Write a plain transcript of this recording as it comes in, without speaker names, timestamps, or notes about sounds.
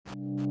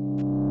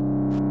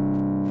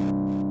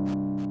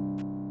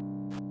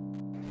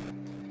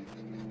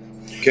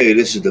Okay,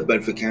 this is the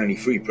Bedford County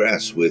Free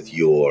Press with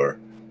your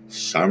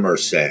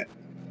Somerset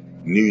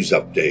news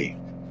update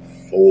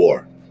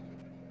for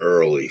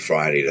early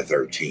Friday the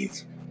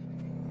 13th.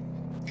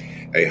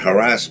 A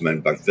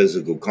harassment by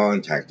physical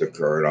contact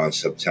occurred on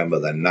September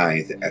the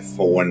 9th at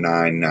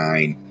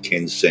 499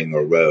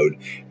 Kinsinger Road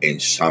in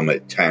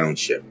Summit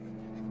Township.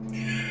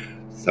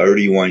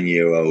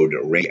 31-year-old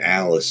Ray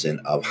Allison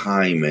of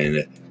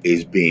Hyman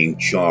is being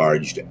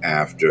charged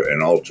after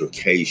an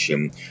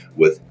altercation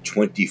with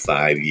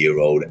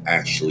 25-year-old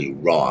Ashley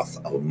Roth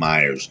of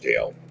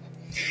Myersdale.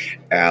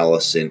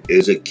 Allison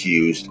is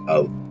accused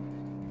of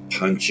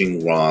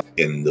punching Roth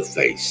in the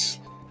face.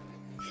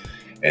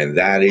 And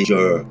that is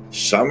your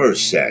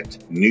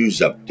Somerset news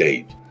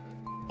update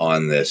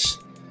on this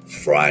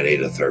Friday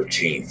the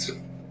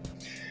 13th.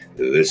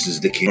 This is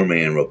the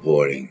cameraman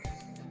reporting.